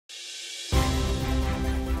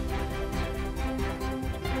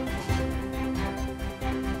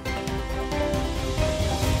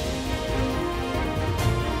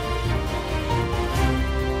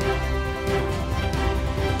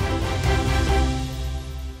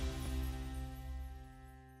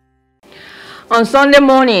On Sunday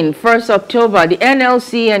morning, 1st October, the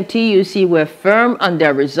NLC and TUC were firm on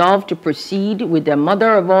their resolve to proceed with their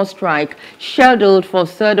mother-of-all strike scheduled for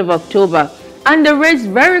 3rd of October, and they raised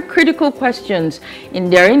very critical questions in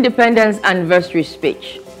their independence anniversary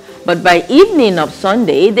speech. But by evening of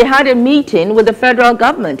Sunday, they had a meeting with the federal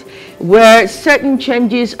government where certain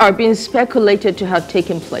changes are being speculated to have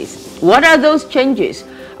taken place. What are those changes?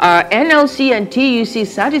 Are NLC and TUC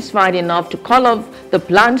satisfied enough to call off the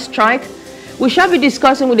planned strike? We shall be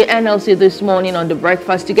discussing with the NLC this morning on the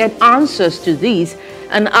breakfast to get answers to these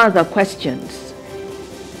and other questions.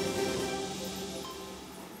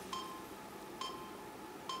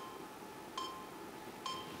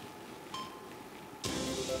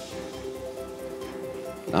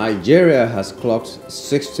 Nigeria has clocked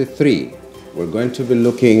 63. We're going to be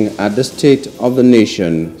looking at the state of the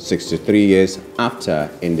nation 63 years after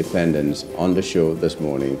independence on the show this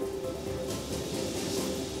morning.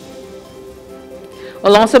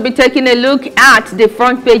 We'll also be taking a look at the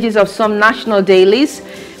front pages of some national dailies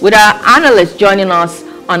with our analysts joining us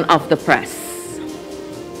on Off the Press.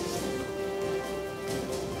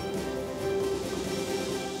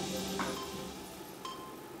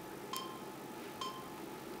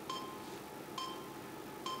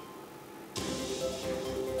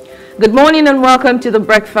 Good morning and welcome to the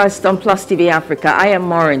breakfast on Plus TV Africa. I am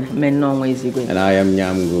Maureen Menonwe-Zigwe. And I am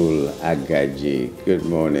Nyamgul Agaji. Good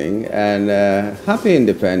morning and happy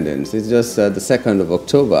independence. It's just the 2nd of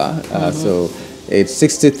October, so it's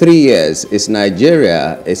 63 years. Is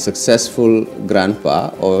Nigeria a successful grandpa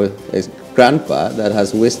or a grandpa that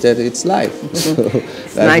has wasted its life? So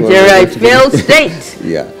is Nigeria a failed state?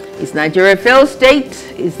 Yeah. Is Nigeria a failed state?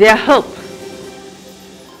 Is there hope?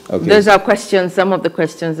 Okay. Those are questions, some of the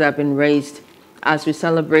questions that have been raised as we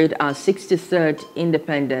celebrate our 63rd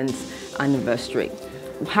independence anniversary.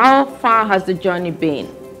 How far has the journey been?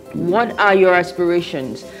 What are your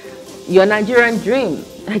aspirations? Your Nigerian dream.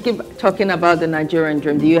 I keep talking about the Nigerian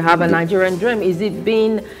dream. Do you have a Nigerian dream? Is it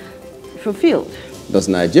being fulfilled? Does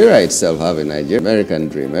Nigeria itself have a American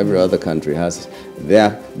dream? Every other country has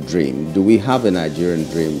their dream. Do we have a Nigerian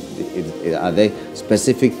dream? Are there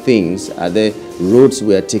specific things? Are there roads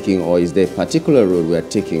we are taking, or is there a particular road we are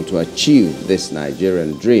taking to achieve this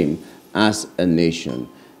Nigerian dream as a nation?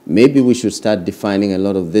 Maybe we should start defining a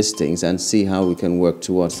lot of these things and see how we can work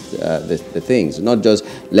towards the things. Not just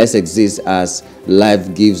let's exist as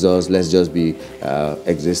life gives us, let's just be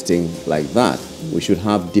existing like that. We should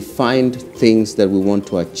have defined things that we want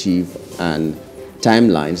to achieve and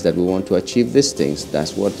timelines that we want to achieve these things.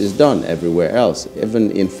 That's what is done everywhere else.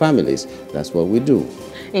 Even in families, that's what we do.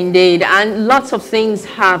 Indeed, and lots of things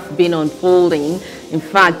have been unfolding. In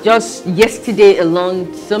fact, just yesterday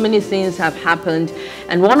alone, so many things have happened.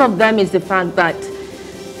 And one of them is the fact that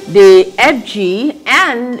the FG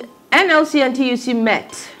and NLC and TUC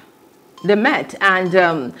met. They met, and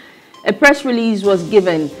a press release was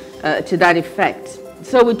given to that effect.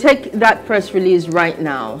 So we take that press release right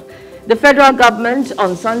now. The federal government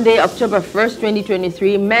on Sunday, October 1st,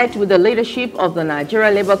 2023, met with the leadership of the Nigeria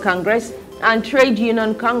Labour Congress and Trade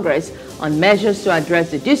Union Congress on measures to address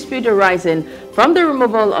the dispute arising from the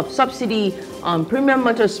removal of subsidy on premium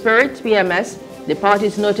motor spirit, PMS. The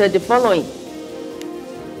parties noted the following.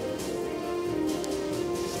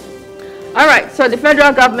 All right, so the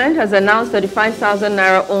federal government has announced 35,000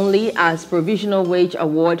 naira only as provisional wage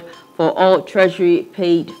award for all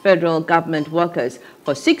Treasury-paid federal government workers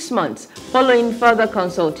for 6 months, following further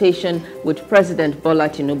consultation with President Bola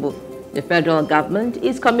Tinubu. The federal government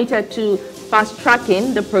is committed to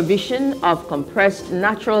fast-tracking the provision of compressed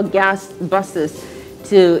natural gas buses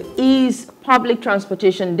to ease public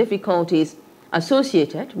transportation difficulties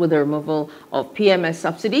associated with the removal of PMS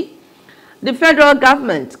subsidy. The federal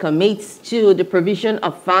government commits to the provision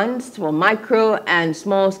of funds for micro and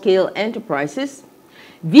small-scale enterprises.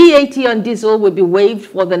 VAT on diesel will be waived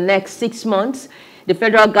for the next 6 months. The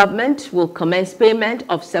federal government will commence payment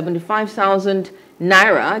of 75,000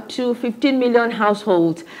 naira to 15 million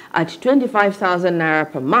households at 25,000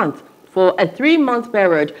 naira per month for a 3-month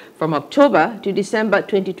period from October to December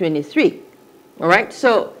 2023. All right,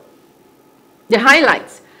 so the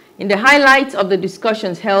highlights. In the highlights of the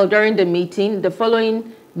discussions held during the meeting, the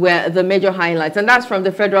following were the major highlights, and that's from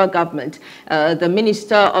the federal government, the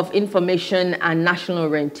Minister of Information and National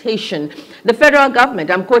Orientation. The federal government,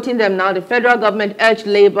 I'm quoting them now, the federal government urged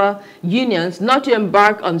labor unions not to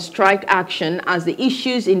embark on strike action as the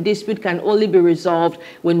issues in dispute can only be resolved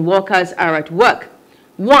when workers are at work.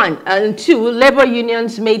 1 and 2, labor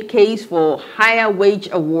unions made case for higher wage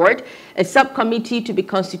award, a subcommittee to be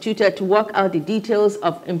constituted to work out the details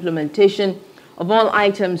of implementation of all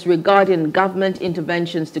items regarding government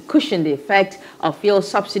interventions to cushion the effect of fuel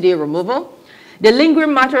subsidy removal. The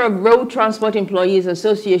lingering matter of Road Transport Employees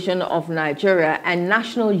Association of Nigeria and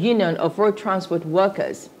National Union of Road Transport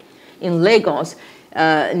Workers in Lagos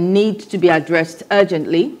need to be addressed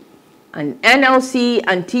urgently. And NLC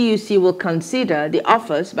and TUC will consider the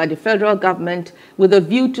offers by the federal government with a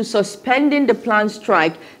view to suspending the planned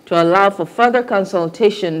strike to allow for further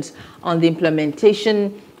consultations on the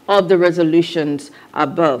implementation of the resolutions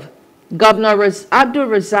above. Governor Abdul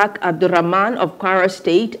Razak Abdurrahman of Kwara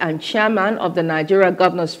State and chairman of the Nigeria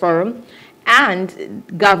Governors Forum and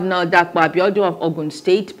Governor Dakwa Abiodun of Ogun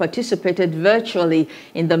State participated virtually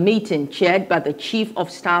in the meeting chaired by the Chief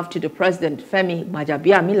of Staff to the President, Femi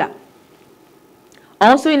Gbajabiamila.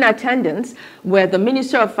 Also in attendance were the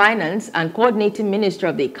Minister of Finance and Coordinating Minister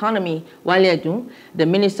of the Economy, Wale Edun, the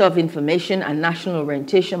Minister of Information and National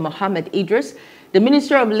Orientation, Mohammed Idris, the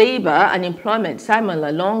Minister of Labor and Employment, Simon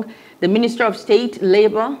Lalong, the Minister of State,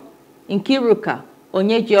 Labor, Nkiruka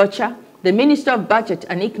Onyejiocha, the Minister of Budget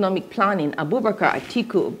and Economic Planning, Abubakar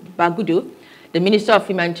Atiku Bagudu, the Minister of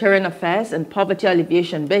Humanitarian Affairs and Poverty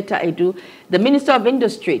Alleviation, Beta Edu, the Minister of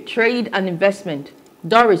Industry, Trade and Investment,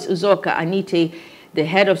 Doris Uzoka Anite, the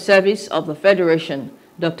Head of Service of the Federation,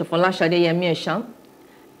 Dr. Folashade Yemieshan,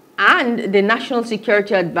 and the National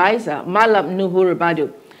Security Advisor, Malam Nuhu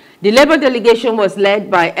Ribadu. The Labour delegation was led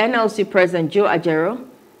by NLC President Joe Ajero,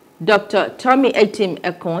 Dr. Tommy Etim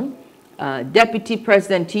Ekon, Deputy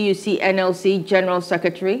President TUC NLC General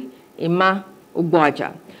Secretary Ima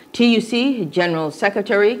Ugwaja, TUC General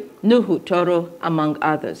Secretary Nuhu Toro, among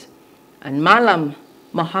others, and Malam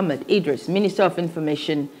Mohammed Idris, Minister of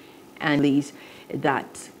Information and Lease,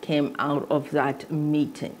 that came out of that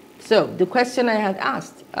meeting. So the question I had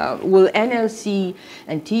asked, will NLC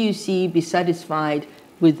and TUC be satisfied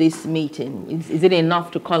with this meeting? Is it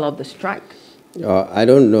enough to call off the strike? I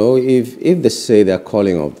don't know if they say they're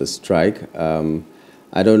calling off the strike.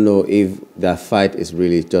 I don't know if their fight is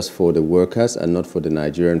really just for the workers and not for the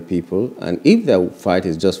Nigerian people. And if their fight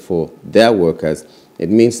is just for their workers, it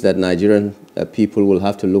means that Nigerian people will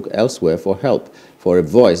have to look elsewhere for help, for a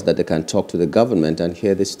voice that they can talk to the government and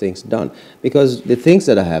hear these things done. Because the things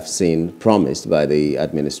that I have seen promised by the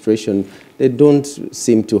administration, they don't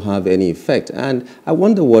seem to have any effect. And I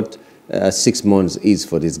wonder what 6 months is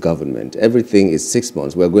for this government. Everything is 6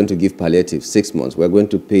 months. We're going to give palliative 6 months. We're going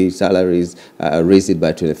to pay salaries, raise it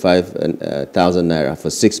by 25,000 naira for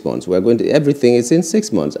 6 months. We're going to, everything is in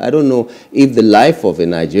 6 months. I don't know if the life of a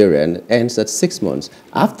Nigerian ends at 6 months.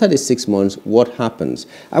 After the 6 months, what happens?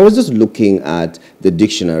 I was just looking at the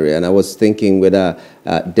dictionary and I was thinking whether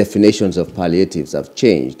definitions of palliatives have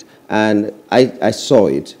changed. And I saw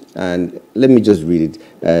it, and let me just read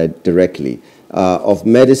it directly. Of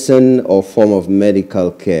medicine or form of medical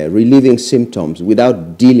care, relieving symptoms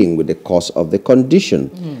without dealing with the cause of the condition.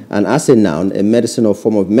 And as a noun, a medicine or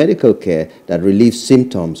form of medical care that relieves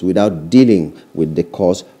symptoms without dealing with the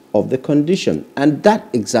cause of the condition. And that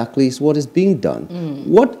exactly is what is being done.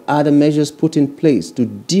 What are the measures put in place to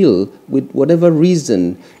deal with whatever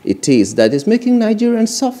reason it is that is making Nigerians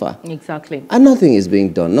suffer? Exactly. And nothing is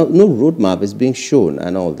being done. No roadmap is being shown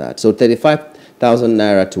and all that. So 35,000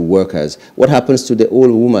 naira to workers. What happens to the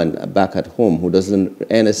old woman back at home who doesn't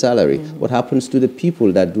earn a salary? What happens to the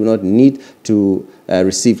people that do not need to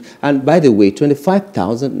receive? And by the way,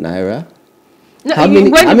 25,000 naira. No, when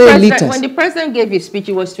the president gave his speech,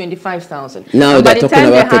 it was 25,000. Now they're talking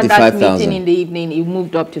about 35,000. By the time they had that meeting in the evening, it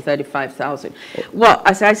moved up to 35,000. Well,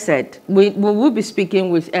 as I said, we will be speaking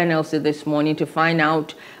with NLC this morning to find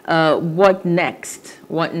out what next.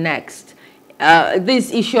 What next?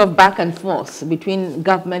 This issue of back and forth between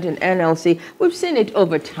government and NLC, we've seen it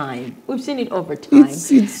over time. We've seen it over time.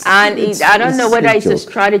 I don't know whether it's a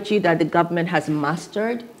strategy that the government has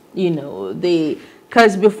mastered. You know,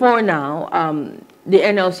 because before now, the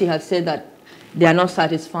NLC has said that they are not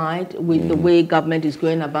satisfied with the way government is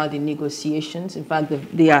going about the negotiations. In fact,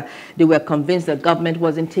 they were convinced that government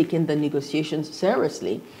wasn't taking the negotiations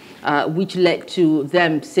seriously, which led to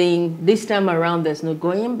them saying, this time around, there's no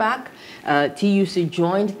going back. TUC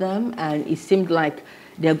joined them, and it seemed like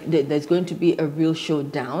there's going to be a real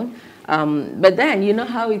showdown. But then, you know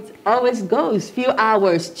how it always goes. Few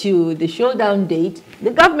hours to the showdown date,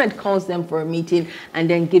 the government calls them for a meeting and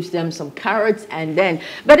then gives them some carrots.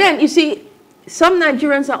 But then, you see, some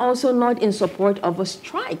Nigerians are also not in support of a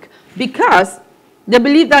strike because they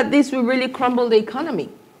believe that this will really crumble the economy.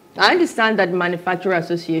 I understand that Manufacturers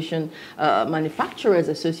Association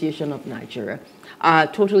of Nigeria are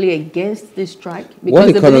totally against this strike because what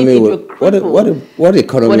they economy believe it will, will cripple what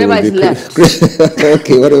economy whatever will is be left.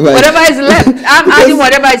 okay, Whatever is left. I'm adding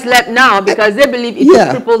whatever is left now because they believe it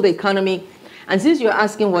yeah. will cripple the economy. And since you're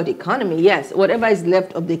asking what economy, yes, whatever is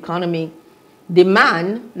left of the economy, the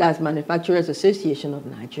man, that's Manufacturers Association of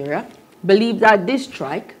Nigeria, believe that this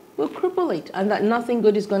strike will cripple it and that nothing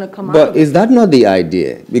good is going to come out of it. But is that not the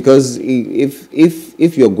idea? Because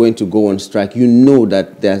if you're going to go on strike, you know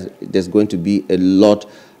that there's going to be a lot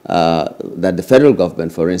that the federal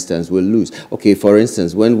government, for instance, will lose. Okay, for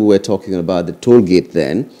instance, when we were talking about the toll gate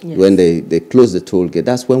then, Yes. when they closed the toll gate,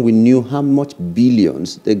 that's when we knew how much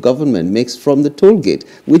billions the government makes from the toll gate,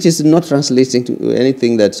 which is not translating to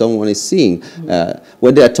anything that someone is seeing.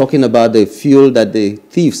 When they are talking about the fuel that the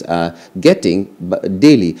thieves are getting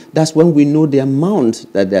daily, that's when we know the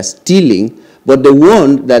amount that they're stealing. But the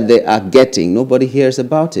one that they are getting, nobody hears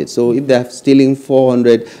about it. So if they're stealing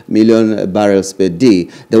 400 million barrels per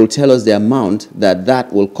day, they will tell us the amount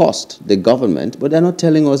that will cost the government, but they're not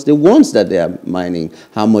telling us the ones that they are mining,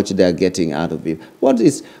 how much they're getting out of it. What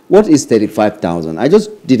is 35,000? I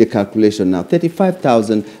just did a calculation now.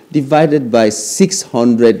 35,000 divided by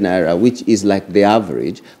 600 naira, which is like the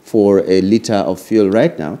average for a liter of fuel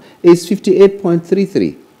right now, is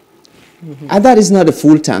 58.33. And that is not a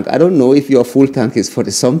full tank. I don't know if your full tank is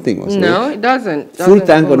 40 something or so. No, it doesn't. Full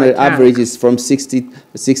tank on an average is from 60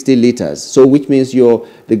 liters. So which means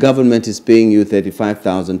the government is paying you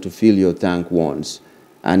 35,000 to fill your tank once.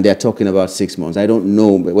 And they're talking about 6 months. I don't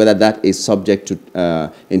know whether that is subject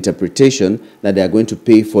to interpretation, that they are going to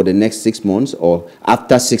pay for the next 6 months, or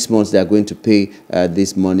after 6 months they are going to pay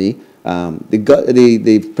this money.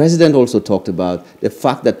 The president also talked about the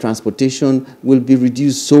fact that transportation will be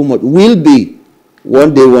reduced so much. Will be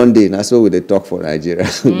one day. That's what they talk for Nigeria.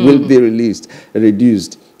 Will be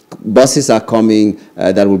reduced. Buses are coming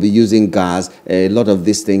that will be using gas. A lot of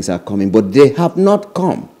these things are coming, but they have not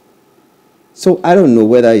come. So I don't know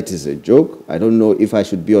whether it is a joke. I don't know if I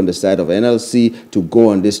should be on the side of NLC to go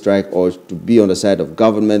on this strike or to be on the side of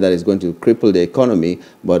government that is going to cripple the economy.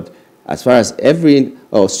 But as far as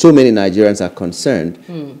so many Nigerians are concerned,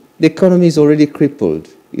 the economy is already crippled.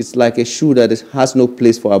 It's like a shoe that has no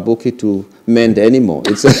place for Aboki to mend anymore.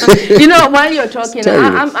 It's you know, while you're talking,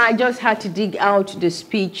 I just had to dig out the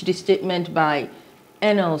statement by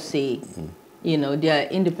NLC, you know, their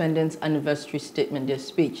Independence Anniversary statement, their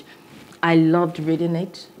speech. I loved reading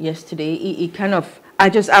it yesterday. It kind of,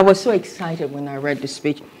 I was so excited when I read the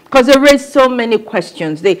speech because they raised so many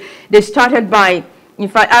questions. They started by, in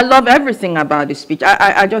fact, I love everything about the speech.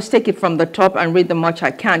 I just take it from the top and read the much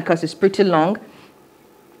I can because it's pretty long.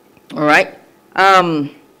 All right.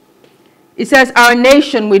 It says, our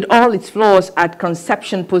nation, with all its flaws at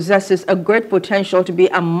conception, possesses a great potential to be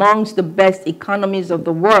amongst the best economies of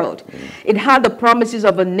the world. It had the promises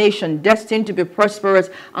of a nation destined to be prosperous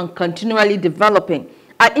and continually developing.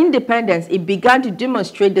 At independence, it began to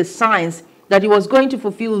demonstrate the signs that it was going to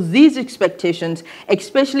fulfill these expectations,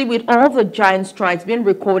 especially with all the giant strides being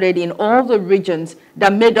recorded in all the regions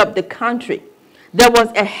that made up the country. There was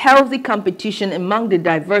a healthy competition among the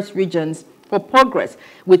diverse regions for progress,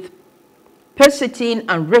 with persisting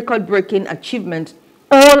and record-breaking achievements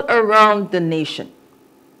all around the nation.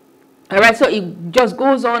 All right, so it just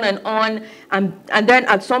goes on, and then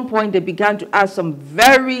at some point they began to ask some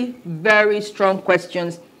very, very strong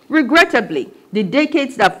questions. Regrettably, the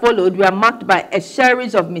decades that followed were marked by a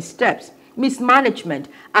series of missteps, mismanagement,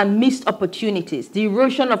 and missed opportunities, the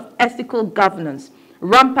erosion of ethical governance,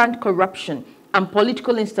 rampant corruption, and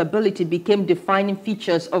political instability became defining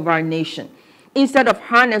features of our nation. Instead of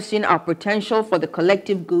harnessing our potential for the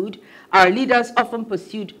collective good, our leaders often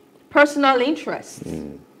pursued personal interests,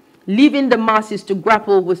 leaving the masses to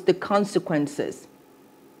grapple with the consequences.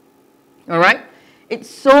 All right? It's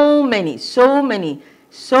so many things.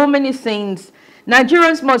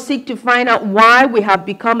 Nigerians must seek to find out why we have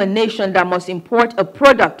become a nation that must import a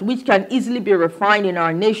product which can easily be refined in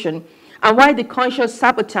our nation, and why the conscious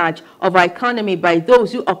sabotage of our economy by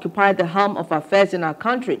those who occupy the helm of affairs in our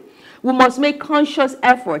country. We must make conscious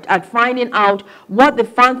effort at finding out what the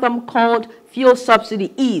phantom called fuel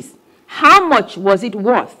subsidy is. How much was it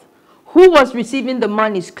worth? Who was receiving the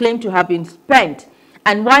monies claimed to have been spent?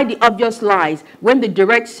 And why the obvious lies when the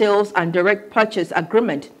direct sales and direct purchase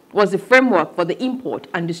agreement was the framework for the import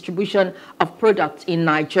and distribution of products in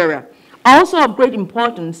Nigeria. Also of great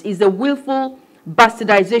importance is the willful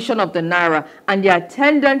bastardization of the naira and the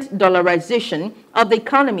attendant dollarization of the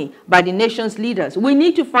economy by the nation's leaders. We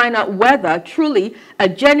need to find out whether truly a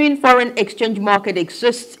genuine foreign exchange market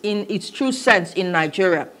exists in its true sense in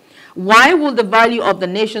Nigeria. Why will the value of the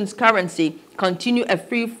nation's currency continue a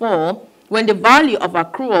free fall when the value of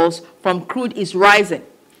accruals from crude is rising?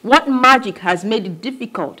 What magic has made it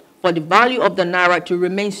difficult for the value of the naira to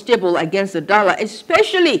remain stable against the dollar,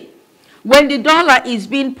 especially when the dollar is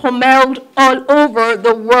being pummeled all over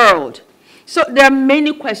the world? So there are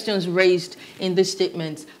many questions raised in this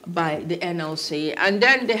statement by the NLC. And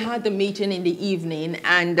then they had the meeting in the evening,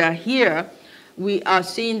 and here we are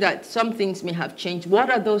seeing that some things may have changed. What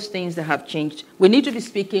are those things that have changed? We need to be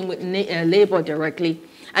speaking with Labour directly,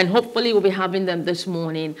 and hopefully we'll be having them this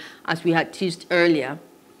morning, as we had teased earlier,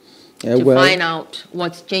 to find out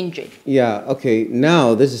what's changing. Yeah, okay.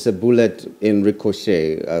 Now, this is a bullet in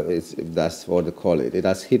ricochet, if that's what they call it. It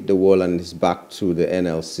has hit the wall and is back to the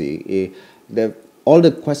NLC. All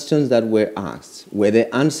the questions that were asked, were they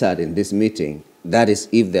answered in this meeting? That is,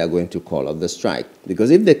 if they are going to call off the strike. Because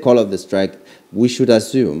if they call off the strike, we should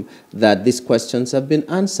assume that these questions have been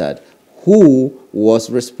answered. Who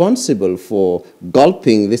was responsible for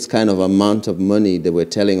gulping this kind of amount of money they were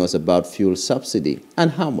telling us about fuel subsidy?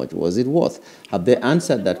 And how much was it worth? Have they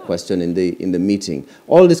answered that question in the meeting?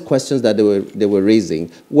 All these questions that they were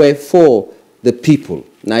raising were for the people.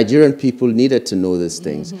 Nigerian people needed to know these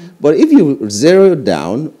things. But if you zero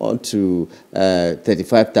down onto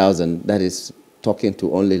 35,000, that is talking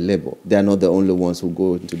to only labor. They are not the only ones who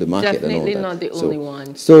go into the market. Definitely and all that. not the only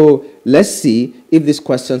ones. So let's see if these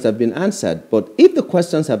questions have been answered. But if the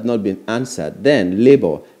questions have not been answered, then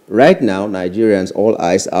labor, right now, Nigerians, all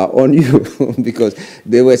eyes are on you because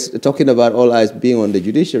they were talking about all eyes being on the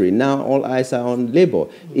judiciary. Now all eyes are on labor.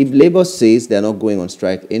 If labor says they're not going on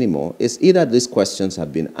strike anymore, it's either these questions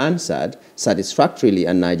have been answered satisfactorily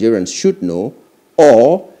and Nigerians should know,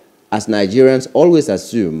 or, as Nigerians always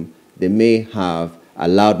assume, they may have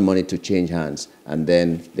allowed money to change hands and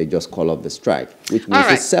then they just call off the strike, which means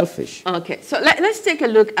it's selfish. Okay, so let's take a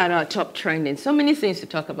look at our top trending. So many things to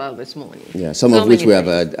talk about this morning. Yeah, some of which we have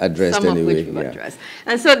addressed anyway. Some of which we've addressed.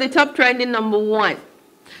 And so the top trending number one,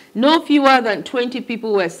 no fewer than 20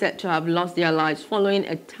 people were said to have lost their lives following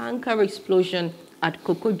a tanker explosion at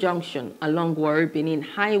Cocoa Junction along Warri Benin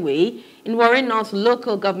Highway in Warri North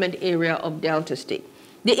local government area of Delta State.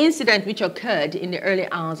 The incident, which occurred in the early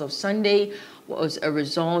hours of Sunday, was a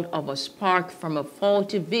result of a spark from a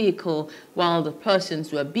faulty vehicle while the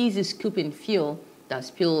persons were busy scooping fuel that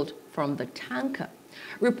spilled from the tanker.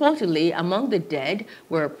 Reportedly, among the dead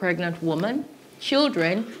were a pregnant woman,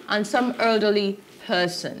 children, and some elderly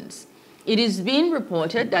persons. It is being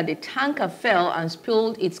reported that the tanker fell and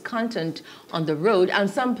spilled its content on the road, and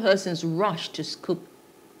some persons rushed to scoop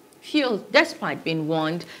fuel despite being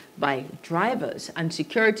warned by drivers and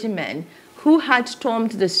security men who had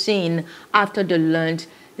stormed the scene after they learned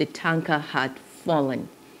the tanker had fallen.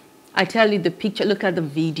 I tell you the picture, look at the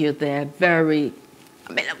video there, was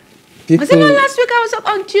it not last week? I was up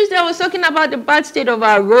on Tuesday, I was talking about the bad state of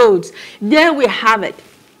our roads. There we have it.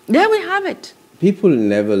 There we have it. People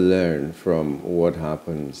never learn from what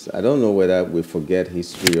happens. I don't know whether we forget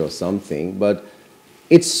history or something, but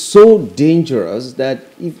it's so dangerous that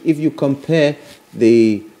if you compare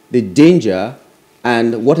the danger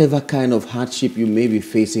and whatever kind of hardship you may be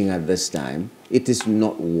facing at this time, it is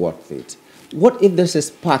not worth it. What if there's a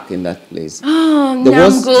spark in that place? Oh,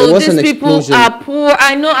 Namgo, these people are poor.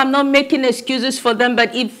 I know I'm not making excuses for them,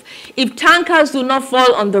 but if tankers do not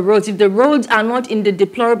fall on the roads, if the roads are not in the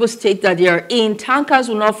deplorable state that they are in, tankers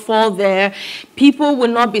will not fall there. People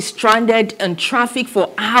will not be stranded in traffic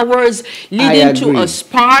for hours, leading to a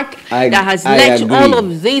spark that has led to all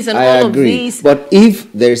of this and all of these. But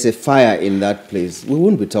if there is a fire in that place, we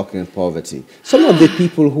wouldn't be talking poverty. Some of the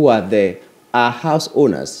people who are there are house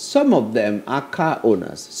owners. Some of them are car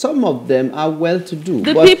owners. Some of them are well-to-do.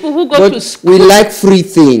 The people who go to scoop. We like free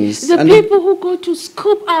things. The people who go to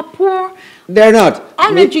scoop are poor. They're not.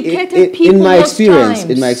 Uneducated people. In my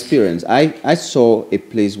experience, I saw a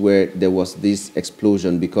place where there was this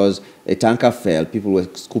explosion because a tanker fell. People were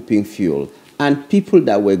scooping fuel. And people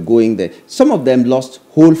that were going there, some of them lost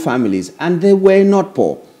whole families, and they were not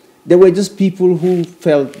poor. They were just people who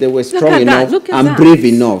felt they were strong enough and brave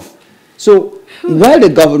enough. So while the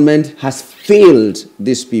government has failed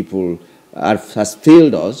these people, has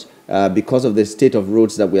failed us because of the state of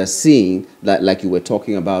roads that we are seeing, like you were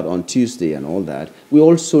talking about on Tuesday and all that, we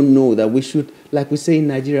also know that we should, like we say in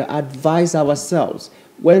Nigeria, advise ourselves.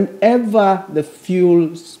 Whenever the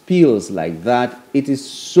fuel spills like that, it is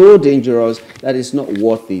so dangerous that it's not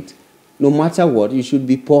worth it. No matter what, you should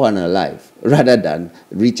be poor and alive rather than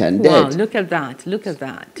rich and dead. Wow, look at that. Look at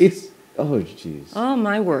that. Oh, jeez. Oh,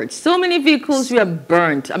 my word. So many vehicles were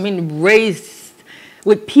burnt. I mean, raised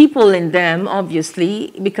with people in them,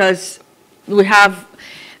 obviously, because we have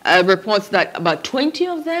reports that about 20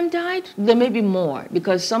 of them died. There may be more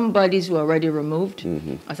because some bodies were already removed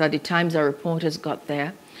as at the times our reporters got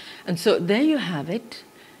there. And so there you have it.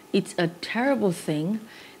 It's a terrible thing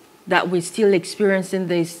that we're still experiencing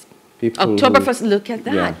this. People October 1st, look at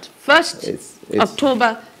that. Yeah, 1st it's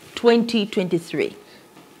October 2023.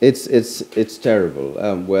 It's terrible.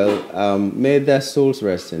 May their souls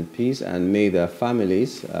rest in peace, and may their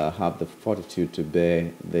families have the fortitude to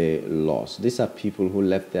bear the loss. These are people who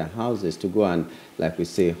left their houses to go and, like we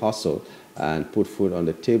say, hustle and put food on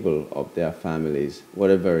the table of their families,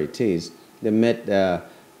 whatever it is. They met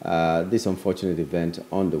this unfortunate event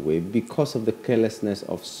on the way because of the carelessness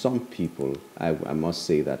of some people. I must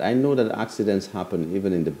say that. I know that accidents happen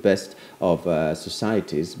even in the best of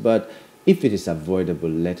societies, but if it is avoidable,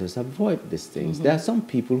 let us avoid these things. There are some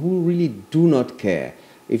people who really do not care.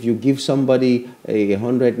 If you give somebody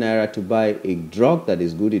 100 naira to buy a drug that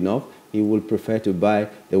is good enough, he will prefer to buy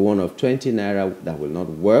the one of 20 naira that will not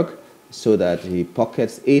work, so that he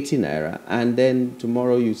pockets 80 naira. And then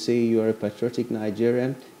tomorrow you say you are a patriotic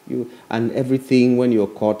Nigerian, and everything, when you're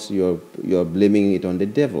caught, you're blaming it on the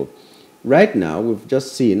devil. Right now, we've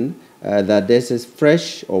just seen that there's a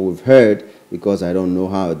fresh, or we've heard, because I don't know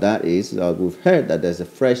how that is, we've heard that there's a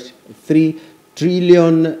fresh 3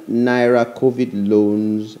 trillion naira COVID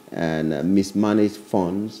loans and mismanaged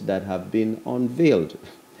funds that have been unveiled.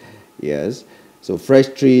 Yes, so fresh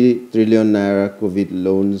 3 trillion naira COVID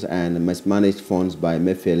loans and mismanaged funds by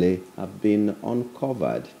Emefiele have been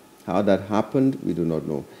uncovered. How that happened, we do not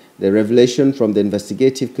know. The revelation from the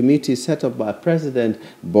investigative committee set up by President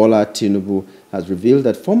Bola Tinubu has revealed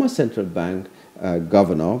that former Central Bank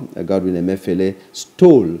Governor Godwin Emefiele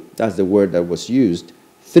stole, that's the word that was used,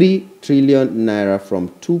 3 trillion naira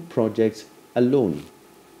from 2 projects alone.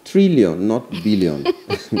 Trillion, not billion.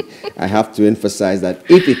 I have to emphasize that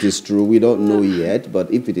if it is true, we don't know yet,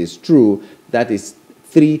 but if it is true, that is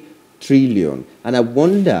 3 trillion. And I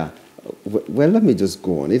wonder, well, let me just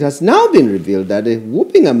go on. It has now been revealed that a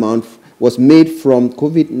whopping amount was made from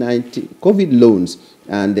COVID loans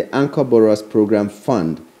and the Anchor Borrowers Program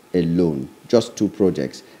Fund alone, just 2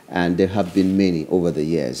 projects, and there have been many over the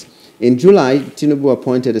years. In July, Tinubu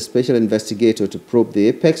appointed a special investigator to probe the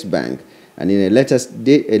Apex Bank, and in a letter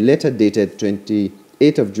dated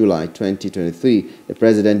 28th of July 2023, the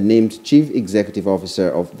president named Chief Executive Officer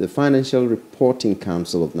of the Financial Reporting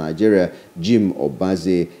Council of Nigeria, Jim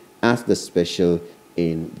Obaze, as the special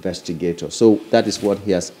investigator. So that is what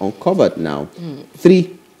he has uncovered now.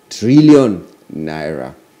 3 trillion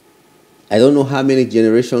naira. I don't know how many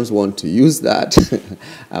generations want to use that,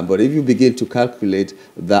 but if you begin to calculate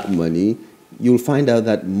that money, you'll find out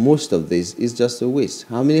that most of this is just a waste.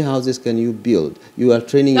 How many houses can you build? You are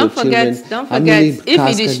training your children. Don't forget, if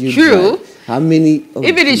it is true, how many?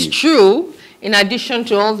 If it is true, in addition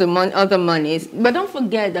to all the other monies, but don't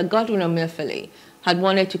forget that Godwin Emefiele had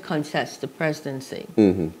wanted to contest the presidency.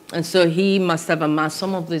 And so he must have amassed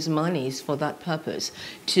some of these monies for that purpose,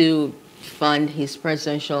 to fund his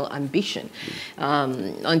presidential ambition,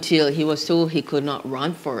 until he was told he could not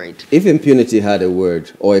run for it. If impunity had a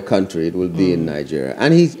word or a country, it would be in Nigeria.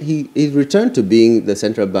 And he returned to being the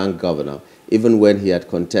central bank governor, even when he had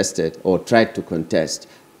contested or tried to contest.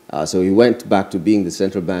 So he went back to being the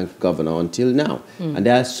central bank governor until now. And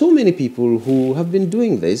there are so many people who have been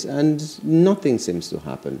doing this, and nothing seems to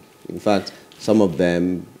happen. In fact, some of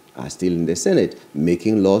them are still in the Senate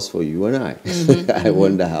making laws for you and I. I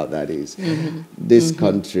wonder how that is. This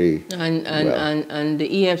country. And the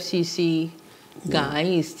EFCC guy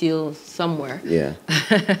is still somewhere. Yeah.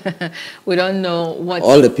 We don't know what.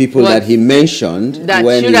 All the people that he mentioned that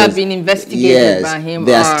when should have been investigated by him.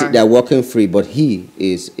 They're walking free, but he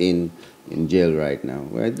is in jail right now.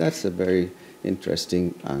 Well, that's a very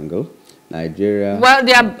interesting angle. Nigeria. Well,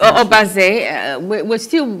 they are Obaze. We're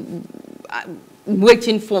still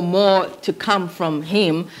waiting for more to come from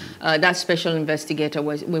him. That special investigator,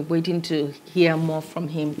 we're waiting to hear more from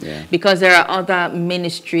him, because there are other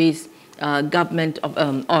ministries, government of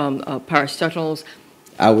parastatals.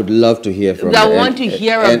 I would love to hear from. I want to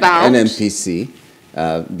hear about NNPC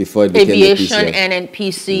before it became aviation, the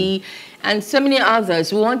NNPC, and so many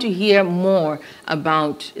others. We want to hear more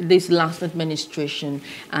about this last administration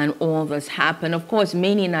and all that's happened. Of course,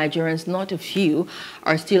 many Nigerians, not a few,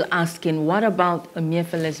 are still asking, what about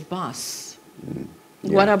Emefiele's boss?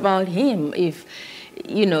 What about him? If,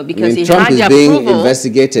 you know, because he Trump had is the being approval.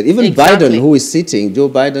 investigated. Even Biden, who is sitting, Joe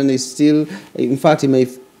Biden is still, in fact, he may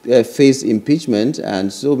face impeachment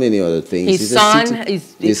and so many other things. His son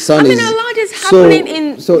is a lot is happening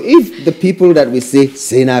in... So if the people that we say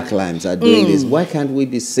saner climes are doing this, why can't we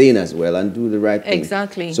be sane as well and do the right thing?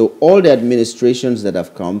 Exactly. So all the administrations that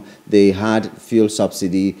have come, they had fuel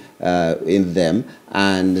subsidy in them,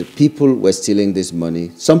 and people were stealing this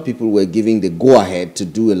money. Some people were giving the go-ahead to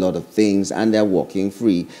do a lot of things, and they're walking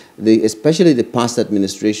free. Especially the past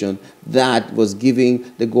administration that was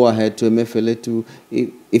giving the go-ahead to Emefiele to,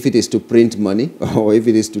 if it is to print money, or if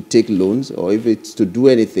it is to take loans, or if it's to do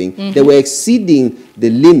anything, they were exceeding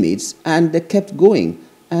the limits, and they kept going.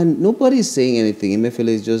 And nobody is saying anything. Emefiele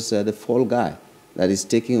is just the fall guy that is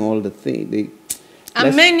taking all the things.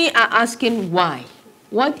 And many are asking why.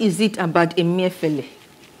 What is it about Emefiele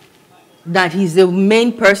that he's the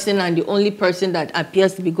main person and the only person that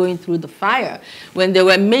appears to be going through the fire, when there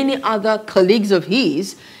were many other colleagues of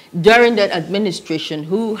his during that administration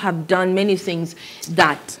who have done many things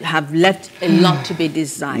that have left a lot to be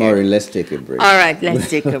desired? Maureen, let's take a break. All right, let's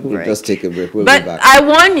take a break. We'll just take a break. We'll but be back. I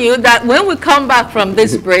warn you that when we come back from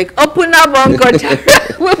this break, Open Up on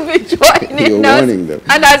Gotara will be joining us. Warning them.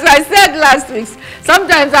 And as I said last week,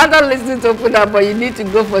 sometimes I don't listen to Open Up, but you need to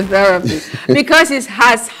go for therapy because it's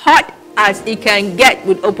as hot as it can get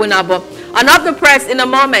with Open Up. And Off the Press in a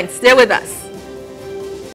moment. Stay with us.